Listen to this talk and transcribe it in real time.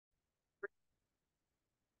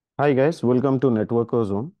Hi guys, welcome to Networker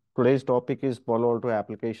Zone. Today's topic is Palo Alto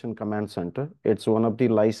Application Command Center. It's one of the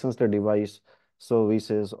licensed device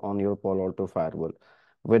services on your Palo Alto firewall.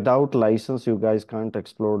 Without license, you guys can't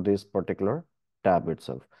explore this particular tab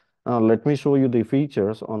itself. Now, let me show you the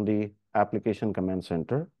features on the Application Command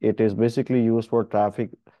Center. It is basically used for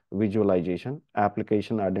traffic visualization,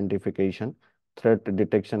 application identification, threat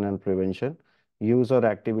detection and prevention, user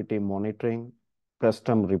activity monitoring,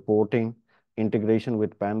 custom reporting, integration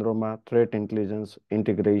with Panorama, threat intelligence,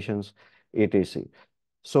 integrations, etc.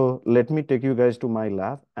 So let me take you guys to my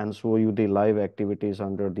lab and show you the live activities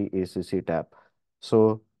under the ACC tab.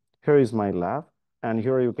 So here is my lab, and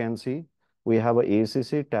here you can see we have a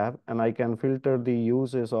ACC tab, and I can filter the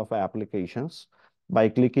uses of applications by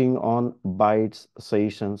clicking on bytes,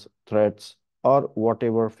 sessions, threads, or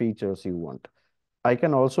whatever features you want. I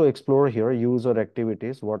can also explore here user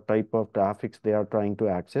activities, what type of traffics they are trying to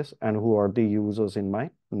access, and who are the users in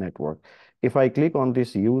my network. If I click on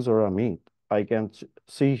this user Amit, I can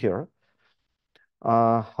see here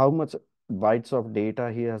how much bytes of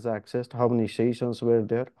data he has accessed, how many sessions were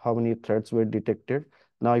there, how many threats were detected.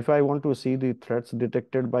 Now, if I want to see the threats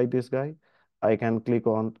detected by this guy, I can click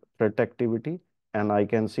on threat activity and I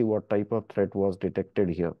can see what type of threat was detected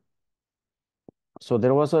here. So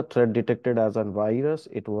there was a threat detected as a virus.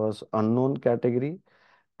 It was unknown category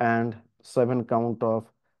and 7 count of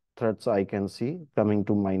threats I can see coming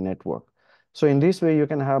to my network. So in this way, you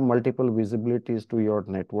can have multiple visibilities to your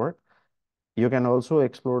network. You can also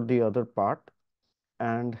explore the other part,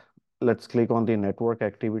 and let's click on the network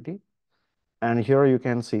activity. And here you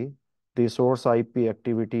can see the source IP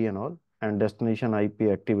activity and all and destination IP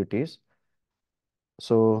activities.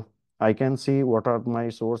 So I can see what are my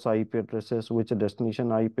source IP addresses, which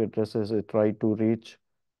destination IP addresses it tried to reach,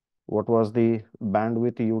 what was the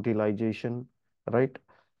bandwidth utilization, right?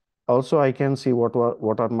 Also, I can see what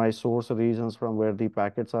are my source regions from where the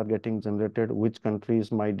packets are getting generated, which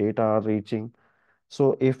countries my data are reaching.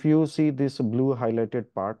 So if you see this blue highlighted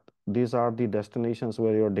part, these are the destinations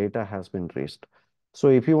where your data has been reached. So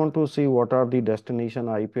if you want to see what are the destination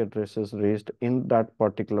IP addresses reached in that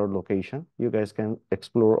particular location, you guys can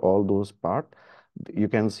explore all those part. You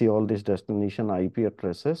can see all these destination IP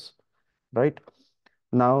addresses, right?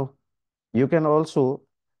 Now, you can also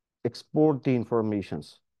export the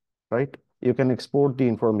informations, right? You can export the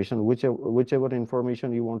information, whichever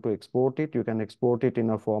information you want to export it, you can export it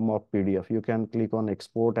in a form of PDF. You can click on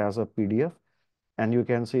export as a PDF, and you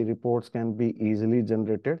can see reports can be easily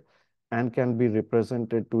generated and can be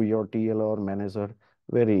represented to your TL or manager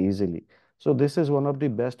very easily. So this is one of the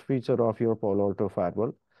best feature of your Palo Alto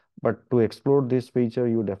firewall. But to explore this feature,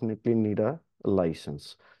 you definitely need a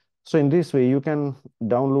license. So in this way, you can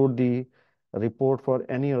download the report for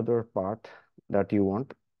any other part that you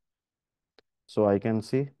want. So I can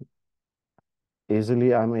see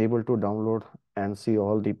easily I'm able to download and see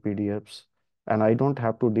all the PDFs, and I don't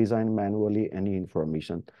have to design manually any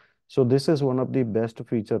information. So this is one of the best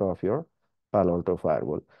feature of your Palo Alto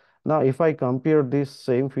firewall. Now, if I compare this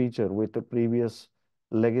same feature with the previous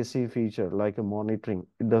legacy feature like a monitoring,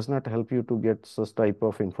 it does not help you to get such type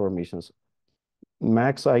of informations.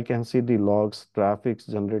 Max, I can see the logs, traffics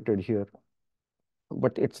generated here,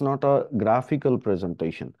 but it's not a graphical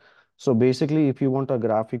presentation. So basically, if you want a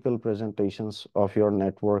graphical presentations of your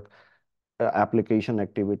network, application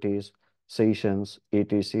activities, sessions,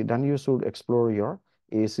 etc., then you should explore your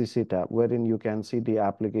ACC tab, wherein you can see the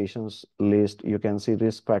applications list, you can see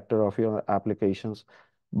risk factor of your applications,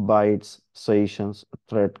 bytes, sessions,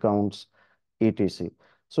 thread counts, etc.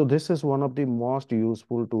 So this is one of the most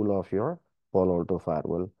useful tool of your Palo Alto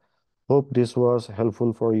firewall. Hope this was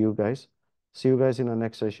helpful for you guys. See you guys in the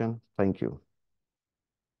next session. Thank you.